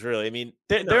Timberwolves, really. I mean,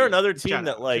 they're another team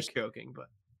that like just joking, but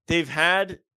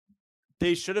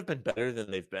they should have been better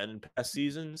than they've been in past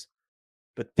seasons.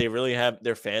 But they really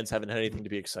their fans haven't had anything to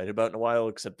be excited about in a while,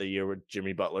 except the year where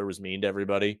Jimmy Butler was mean to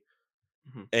everybody.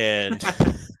 Mm-hmm. And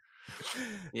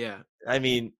yeah, I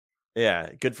mean, yeah,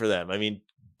 good for them. I mean,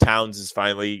 Towns is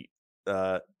finally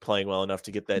playing well enough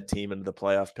to get that team into the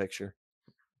playoff picture.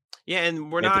 Yeah,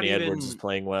 and Anthony Edwards is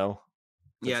playing well.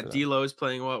 Yeah, D'Lo is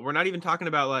playing well. We're not even talking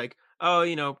about like, oh,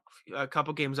 a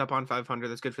couple games up on 500.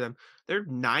 That's good for them. They're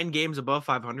 9 games above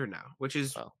 500 now, which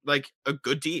is like a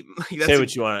good team. Say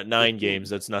what you want. 9 games.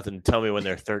 That's nothing. Tell me when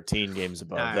they're 13 games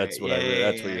above. Right, that's what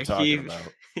that's what you're talking about.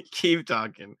 Keep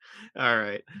talking. All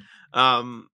right.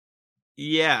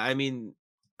 Yeah. I mean,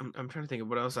 I'm trying to think of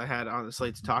what else I had on the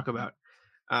slate to talk about.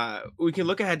 We can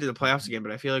look ahead to the playoffs again,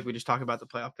 but I feel like we just talk about the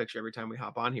playoff picture every time we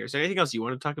hop on here. Is there anything else you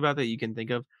want to talk about that you can think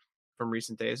of from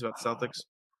recent days about the Celtics?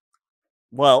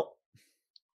 Well,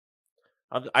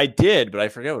 I did, but I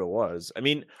forget what it was. I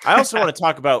mean, I also want to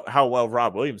talk about how well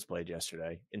Rob Williams played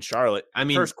yesterday in Charlotte. I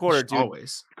mean, first quarter, dude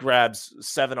always grabs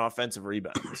 7 offensive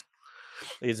rebounds.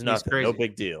 It's nothing, no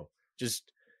big deal.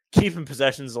 Just keeping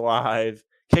possessions alive,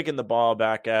 kicking the ball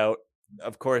back out.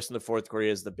 Of course, in the fourth quarter, he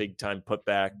has the big time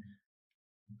putback.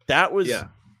 That was,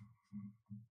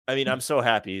 I mean, I'm so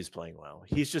happy he's playing well.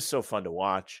 He's just so fun to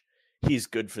watch. He's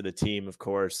good for the team, of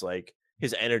course. Like,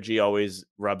 his energy always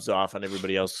rubs off on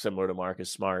everybody else, similar to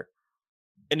Marcus Smart.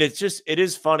 And it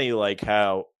is funny, like,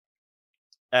 how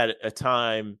at a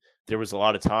time there was a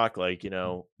lot of talk, like,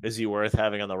 is he worth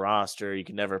having on the roster? He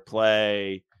can never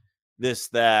play, this,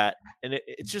 that. And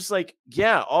it's just like,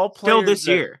 yeah, all players. Still this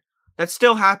year. That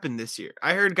still happened this year.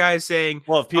 I heard guys saying,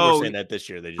 well, if people are saying that this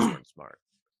year, they just weren't smart.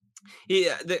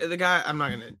 Yeah, the guy, I'm not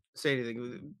going to say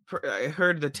anything. I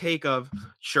heard the take of,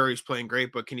 sure, he's playing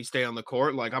great, but can he stay on the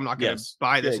court? Like, I'm not going to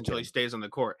buy this until he stays on the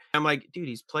court. I'm like, dude,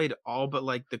 he's played all but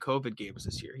like the COVID games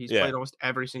this year. He's played almost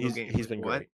every single game. He's been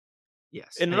great.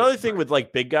 Yes. And another thing with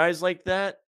like big guys like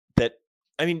that,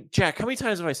 I mean, Jack, how many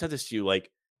times have I said this to you?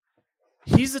 Like,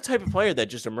 he's the type of player that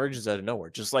just emerges out of nowhere,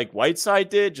 just like Whiteside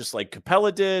did, just like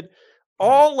Capella did.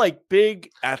 All like big,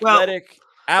 athletic.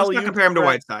 Let's not compare him to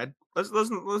Whiteside.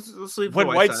 Let's leave. When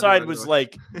Whiteside was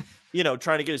like,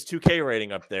 trying to get his 2K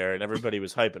rating up there, and everybody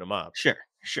was hyping him up. Sure,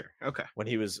 okay. When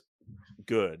he was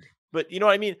good, but you know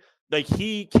what I mean. Like,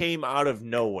 he came out of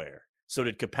nowhere. So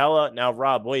did Capella. Now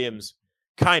Rob Williams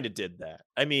kind of did that.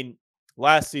 I mean,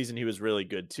 last season he was really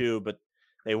good too, but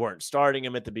they weren't starting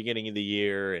him at the beginning of the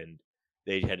year, and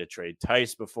they had to trade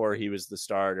Tice before he was the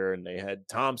starter, and they had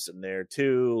Thompson there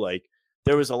too. Like,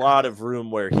 there was a lot of room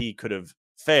where he could have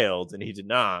failed, and he did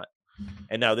not.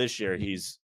 And now this year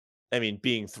he's,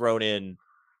 being thrown in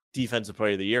defensive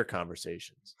player of the year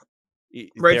conversations.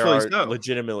 There are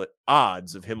legitimate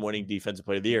odds of him winning defensive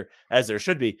player of the year, as there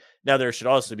should be. Now, there should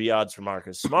also be odds for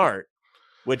Marcus Smart,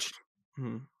 which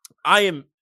I am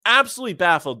absolutely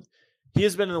baffled. He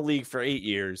has been in the league for 8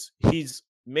 years. He's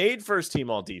made first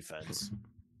team all defense.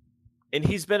 And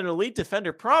he's been an elite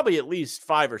defender probably at least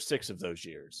 5 or 6 of those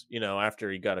years,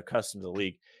 after he got accustomed to the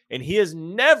league. And he has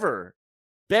never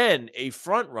been a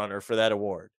front runner for that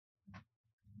award.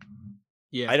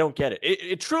 Yeah. I don't get it.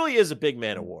 It truly is a big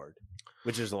man award,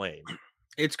 which is lame.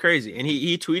 It's crazy. And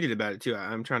he tweeted about it too.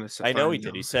 I'm trying to I know he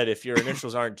did. He said, if your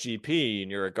initials aren't GP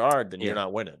and you're a guard, then you're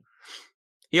not winning.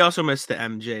 He also missed the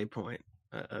MJ point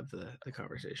of the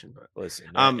conversation. But listen,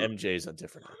 MJ is a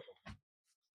different level.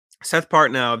 Seth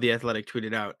Partnow of The Athletic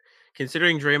tweeted out,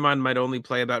 considering Draymond might only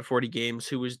play about 40 games,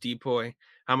 who was DPOY?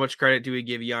 How much credit do we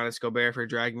give Giannis Gobert for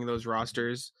dragging those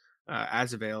rosters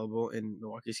as available, in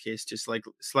Milwaukee's case, just like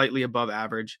slightly above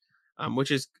average,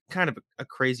 which is kind of a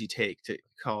crazy take to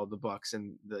call the Bucks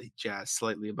and the Jazz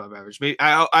slightly above average. Maybe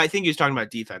I think he was talking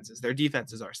about defenses. Their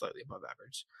defenses are slightly above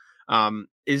average.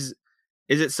 Is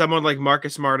it someone like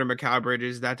Marcus Smart or Mikal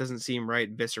Bridges? That doesn't seem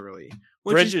right viscerally.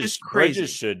 Which is just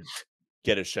crazy.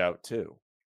 get a shout too.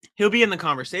 He'll be in the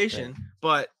conversation,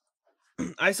 but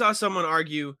I saw someone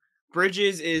argue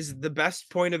Bridges is the best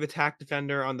point of attack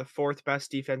defender on the fourth best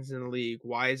defense in the league.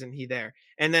 Why isn't he there?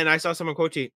 And then I saw someone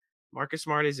quote tweet, Marcus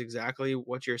Smart is exactly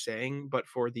what you're saying, but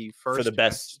for the For the first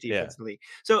best defense in the league.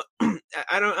 So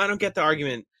I don't get the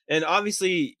argument. And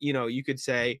obviously, you could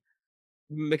say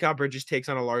Mikal Bridges takes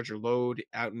on a larger load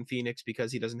out in Phoenix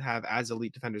because he doesn't have as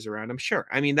elite defenders around him. Sure.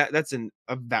 I mean that's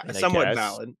somewhat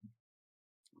valid.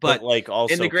 But like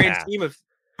also in the grand scheme of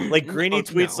like Greeny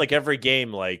tweets like every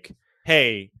game, like,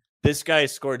 hey, this guy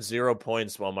scored 0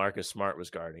 points while Marcus Smart was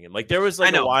guarding him. Like there was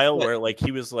like a while where like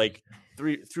he was like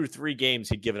through 3 games,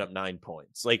 he'd given up 9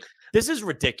 points. Like this is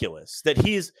ridiculous that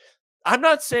I'm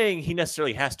not saying he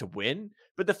necessarily has to win,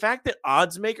 but the fact that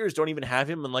odds makers don't even have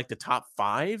him in like the top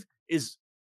 5 is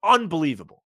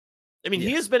unbelievable. I mean,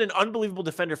 he has been an unbelievable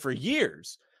defender for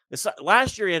years.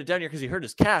 Last year he had it down here because he hurt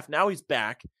his calf. Now he's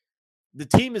back. The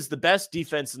team is the best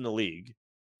defense in the league.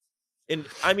 And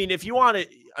I mean, if you want it,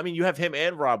 I mean, you have him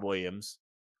and Rob Williams.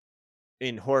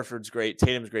 And Horford's great,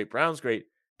 Tatum's great, Brown's great.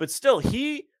 But still,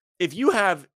 if you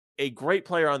have a great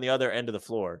player on the other end of the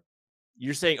floor,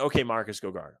 you're saying, okay, Marcus,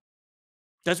 go guard him.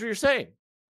 That's what you're saying.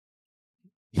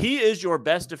 He is your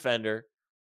best defender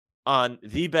on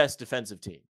the best defensive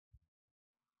team.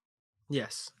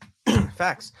 Yes.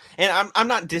 Facts. And I'm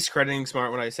not discrediting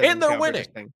Smart when I said and they're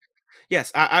winning. Yes,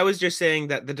 I was just saying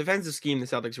that the defensive scheme the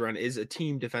Celtics run is a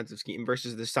team defensive scheme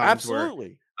versus the Suns where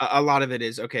a lot of it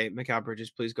is, okay, Mikal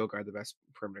Bridges, please go guard the best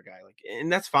perimeter guy. Like,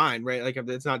 and that's fine, right? Like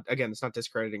it's not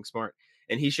discrediting Smart.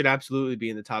 And he should absolutely be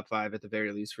in the top 5 at the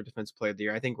very least for defensive player of the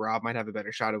year. I think Rob might have a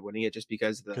better shot of winning it just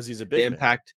because he's a big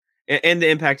impact and the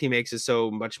impact he makes is so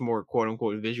much more quote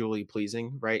unquote visually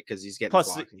pleasing, right? Because he's getting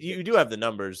plus you do have the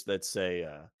numbers that say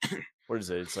what is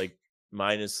it? It's like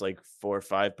minus like 4 or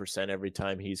 5% every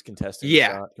time he's contesting a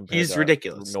shot. He's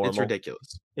ridiculous. It's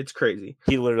ridiculous. It's crazy.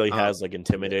 He literally has like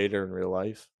Intimidator in real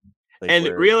life. Like and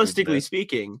realistically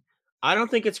speaking, I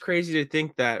don't think it's crazy to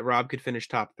think that Rob could finish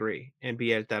top 3 and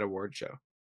be at that award show,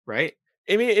 right?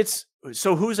 I mean,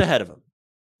 so who's ahead of him?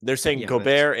 They're saying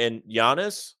Gobert and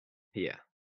Giannis. Yeah.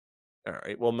 All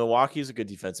right. Well, Milwaukee's a good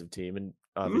defensive team, and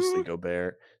obviously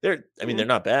Gobert. They're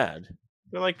not bad.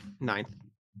 They're like 9th.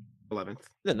 11th.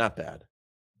 They're not bad.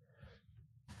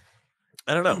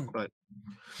 I don't know, but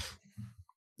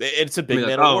it's a big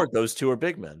man award. Those two are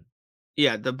big men.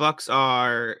 Yeah, the Bucks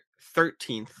are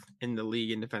 13th in the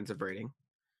league in defensive rating,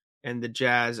 and the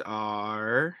Jazz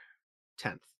are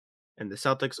 10th, and the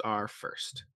Celtics are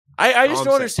 1st. I just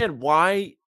don't understand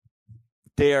why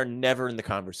they are never in the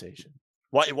conversation.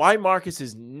 Why Marcus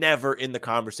is never in the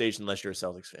conversation unless you're a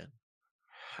Celtics fan.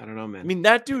 I don't know, man. I mean,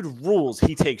 that dude rules.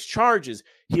 He takes charges.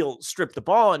 He'll strip the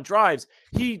ball and drives.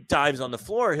 He dives on the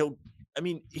floor.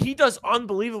 He does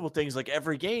unbelievable things like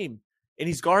every game. And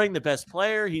he's guarding the best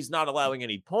player. He's not allowing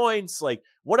any points. Like,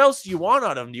 what else do you want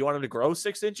out of him? Do you want him to grow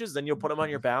 6 inches? Then you'll put him on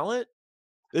your ballot?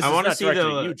 This is not directed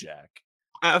at you, Jack.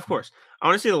 Of course. I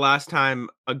want to see the last time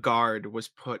a guard was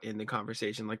put in the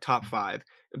conversation, like top 5.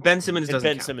 Ben Simmons doesn't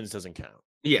count. Simmons doesn't count.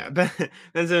 Yeah, Ben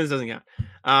Simmons doesn't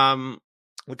count.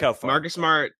 Look how far.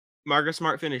 Marcus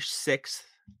Smart finished 6th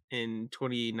in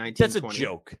 2019. That's a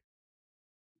joke.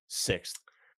 6th.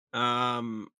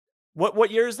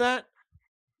 What year is that?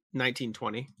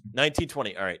 1920.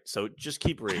 1920. All right. So just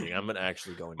keep reading. I'm going to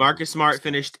actually go into Marcus Smart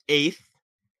finished 8th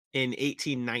in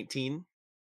 1819.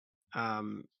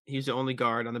 He's the only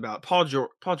guard on the ballot. Paul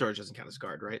George doesn't count as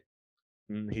guard, right?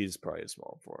 He's probably a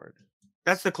small forward.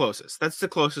 That's the closest. That's the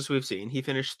closest we've seen. He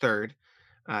finished 3rd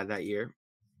that year.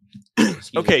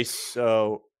 Okay,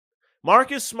 so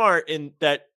Marcus Smart in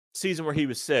that season where he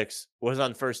was 6 was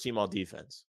on first team all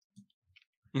defense.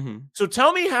 Mm-hmm. So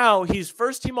tell me how he's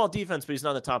first team all defense, but he's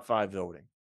not in the top 5 voting.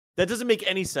 That doesn't make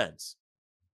any sense.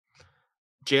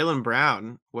 Jaylen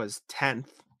Brown was 10th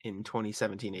in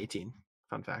 2017-18.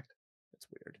 Fun fact. That's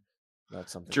weird.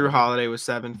 That's something. Drew Holiday was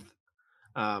 7th.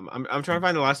 I'm trying to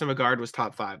find the last time a guard was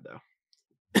top 5 though.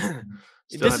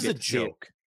 This is a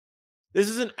joke. This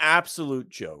is an absolute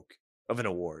joke of an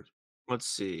award. Let's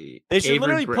see. They should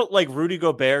literally put like Rudy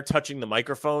Gobert touching the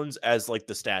microphones as like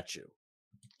the statue.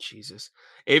 Jesus.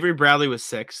 Avery Bradley was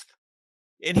 6th.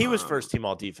 And he was first team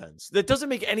all defense. That doesn't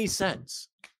make any sense.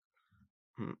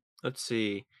 Let's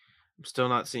see. I'm still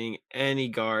not seeing any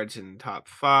guards in top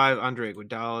 5. Andre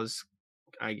Iguodala's,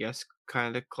 I guess,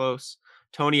 kind of close.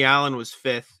 Tony Allen was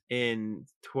 5th in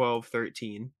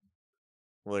 12-13.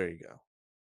 Well, there you go.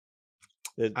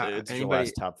 It's the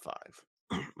last top 5.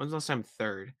 When's the last time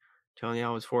 3rd? Tony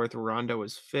Allen was 4th. Rondo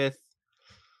was 5th.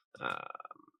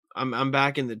 I'm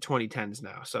back in the 2010s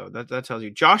now, so that tells you.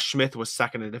 Josh Smith was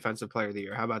second in Defensive Player of the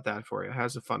Year. How about that for you?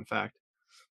 Has a fun fact.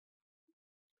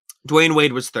 Dwayne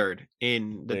Wade was third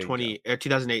in the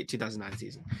 2008-2009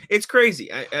 season. It's crazy.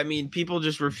 I mean, people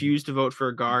just refuse to vote for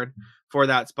a guard for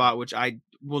that spot, which I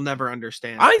will never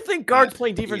understand. I think guards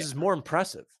playing defense is more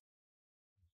impressive.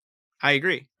 I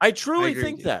agree. I truly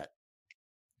think that.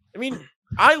 I mean,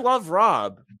 I love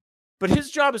Rob, but his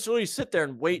job is to really sit there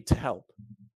and wait to help.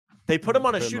 They put him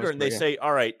on a shooter and they say,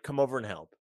 all right, come over and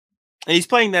help. And he's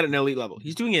playing that at an elite level.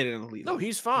 He's doing it at an elite level. No,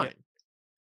 he's fine. Yeah.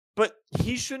 But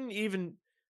he shouldn't even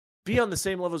be on the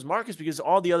same level as Marcus because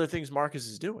all the other things Marcus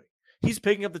is doing. He's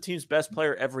picking up the team's best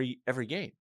player every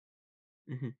game.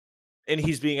 Mm-hmm. And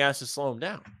he's being asked to slow him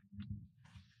down.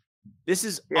 This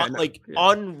is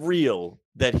unreal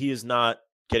that he is not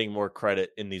getting more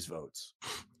credit in these votes.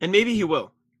 And maybe he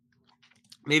will.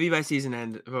 Maybe by season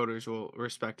end, voters will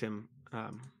respect him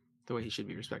the way he should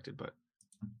be respected. But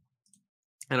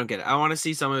I don't get it. I want to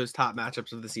see some of his top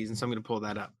matchups of the season, so I'm going to pull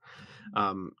that up.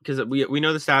 Because we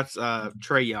know the stats.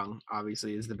 Trae Young,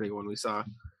 obviously, is the big one we saw.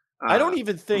 I don't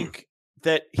even think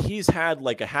that he's had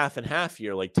like a half and half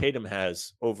year like Tatum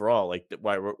has overall. Like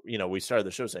why we started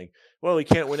the show saying, well, he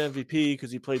can't win MVP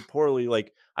because he played poorly.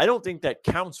 Like I don't think that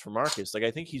counts for Marcus. Like I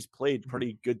think he's played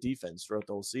pretty good defense throughout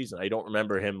the whole season. I don't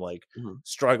remember him like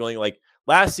struggling. Like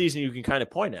last season, you can kind of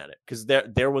point at it because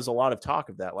there was a lot of talk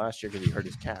of that last year because he hurt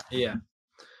his calf.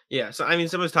 Yeah. So I mean,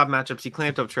 some of his top matchups, he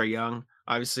clamped up Trae Young.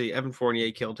 Obviously, Evan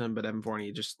Fournier killed him, but Evan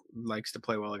Fournier just likes to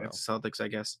play well against the Celtics, I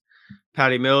guess.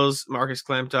 Patty Mills, Marcus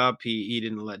clamped up. He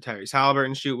didn't let Tyrese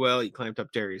Halliburton shoot well. He clamped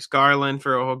up Darius Garland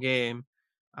for a whole game.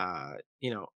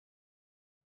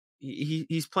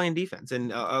 He's playing defense,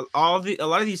 and a lot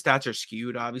of these stats are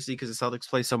skewed, obviously, because the Celtics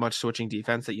play so much switching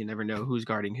defense that you never know who's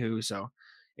guarding who. So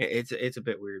it's a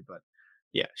bit weird, but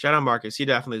yeah, shout out Marcus. He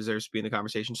definitely deserves to be in the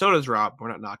conversation. So does Rob. We're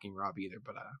not knocking Rob either,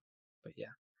 but yeah.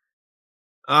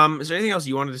 Is there anything else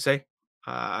you wanted to say?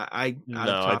 I've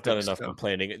done enough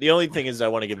complaining. The only thing is I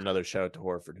want to give another shout out to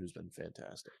Horford, who's been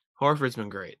fantastic. Horford's been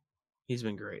great. He's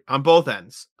been great on both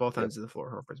ends of the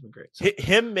floor. Horford's been great. So.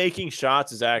 Him making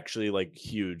shots is actually like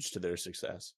huge to their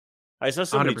success. I saw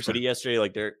somebody tweet yesterday,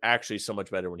 like they're actually so much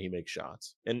better when he makes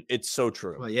shots, and it's so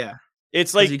true. Well, yeah,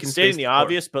 it's like stating the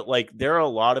obvious, but like there are a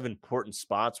lot of important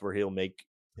spots where he'll make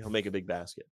a big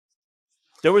basket.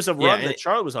 There was a run that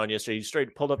Charlotte was on yesterday. He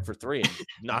straight pulled up for three and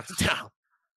knocked it down.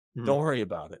 Mm-hmm. Don't worry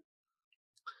about it.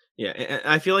 Yeah, and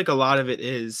I feel like a lot of it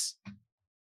is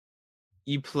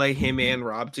you play him and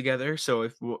Rob together. So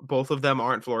if both of them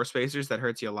aren't floor spacers, that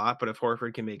hurts you a lot. But if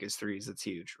Horford can make his threes, that's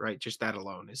huge, right? Just that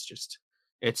alone is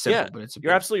it's simple. But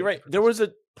you're absolutely right. There was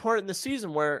a part in the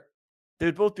season where they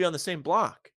would both be on the same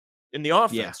block in the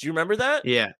offense. Yeah. Do you remember that?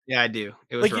 Yeah, I do.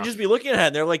 It was like rough. You'd just be looking at it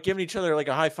and they're like giving each other like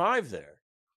a high five there.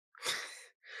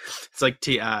 It's like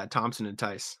Thompson and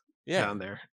Tice down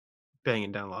there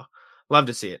banging down low. Love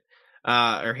to see it.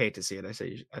 Or hate to see it. I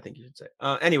think you should say.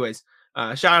 Anyways,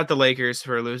 shout out the Lakers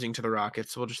for losing to the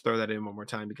Rockets. We'll just throw that in one more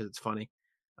time because it's funny.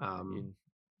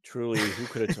 Truly, who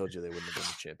could have told you they wouldn't have been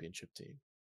a championship team?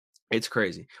 It's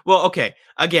crazy. Well, okay.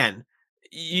 Again,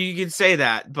 you could say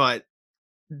that, but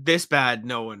this bad,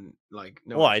 no one.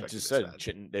 Well, I just said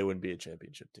they wouldn't be a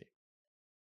championship team.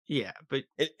 Yeah, but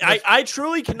I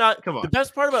truly cannot. Come on. The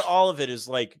best part about all of it is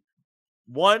like,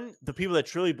 one, the people that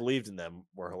truly believed in them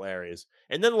were hilarious,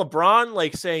 and then LeBron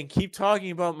like saying, "Keep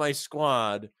talking about my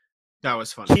squad." That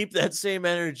was funny. Keep that same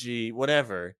energy,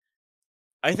 whatever.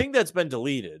 I think that's been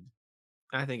deleted.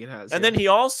 I think it has. And then he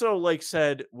also like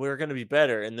said we're going to be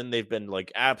better, and then they've been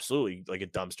like absolutely like a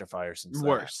dumpster fire since.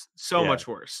 Worse, so much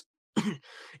worse.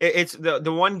 It's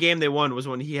the one game they won was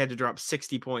when he had to drop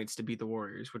 60 points to beat the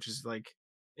Warriors, which is like.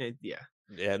 Yeah,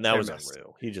 and that was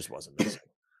unreal. He just wasn't missing.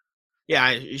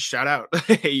 Yeah, shout out.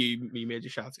 you made your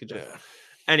shots. Good job. Yeah.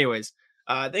 Anyways,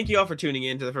 thank you all for tuning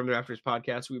in to the From the Rafters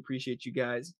podcast. We appreciate you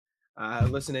guys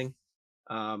listening.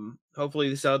 Hopefully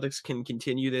the Celtics can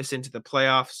continue this into the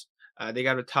playoffs. They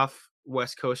got a tough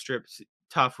West Coast trip.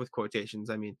 Tough with quotations.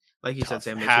 I mean, like you said,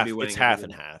 Sam, they should be winning. It's half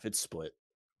and half. It's split.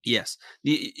 Yes,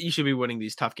 you should be winning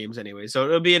these tough games anyway. So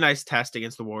it'll be a nice test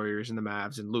against the Warriors and the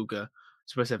Mavs and Luka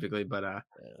specifically. But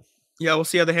we'll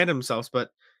see how they handle themselves.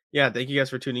 But yeah, thank you guys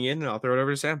for tuning in, and I'll throw it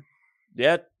over to Sam.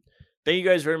 Yeah, thank you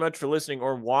guys very much for listening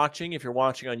or watching. If you're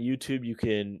watching on YouTube,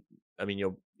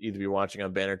 you'll either be watching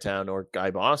on Bannertown or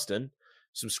Guy Boston.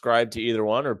 Subscribe to either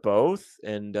one or both,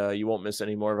 and you won't miss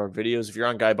any more of our videos. If you're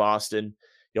on Guy Boston,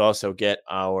 you'll also get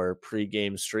our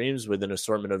pregame streams with an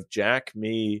assortment of Jack,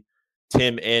 me,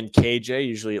 Tim, and KJ.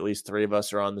 Usually at least three of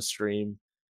us are on the stream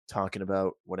talking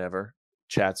about whatever.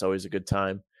 Chat's always a good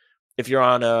time. If you're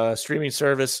on a streaming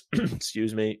service,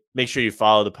 excuse me, make sure you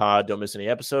follow the pod. Don't miss any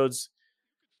episodes.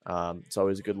 It's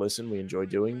always a good listen. We enjoy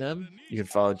doing them. You can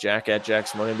follow Jack at Jack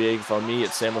Simone NBA. You can follow me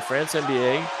at Sam LaFrance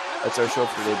NBA. That's our show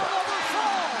for today.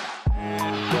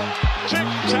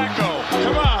 Taco,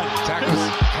 come on.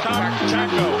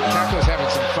 Taco's having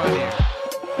some fun here.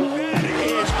 That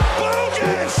is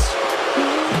bogus.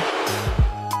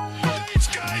 These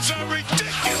guys are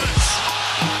ridiculous.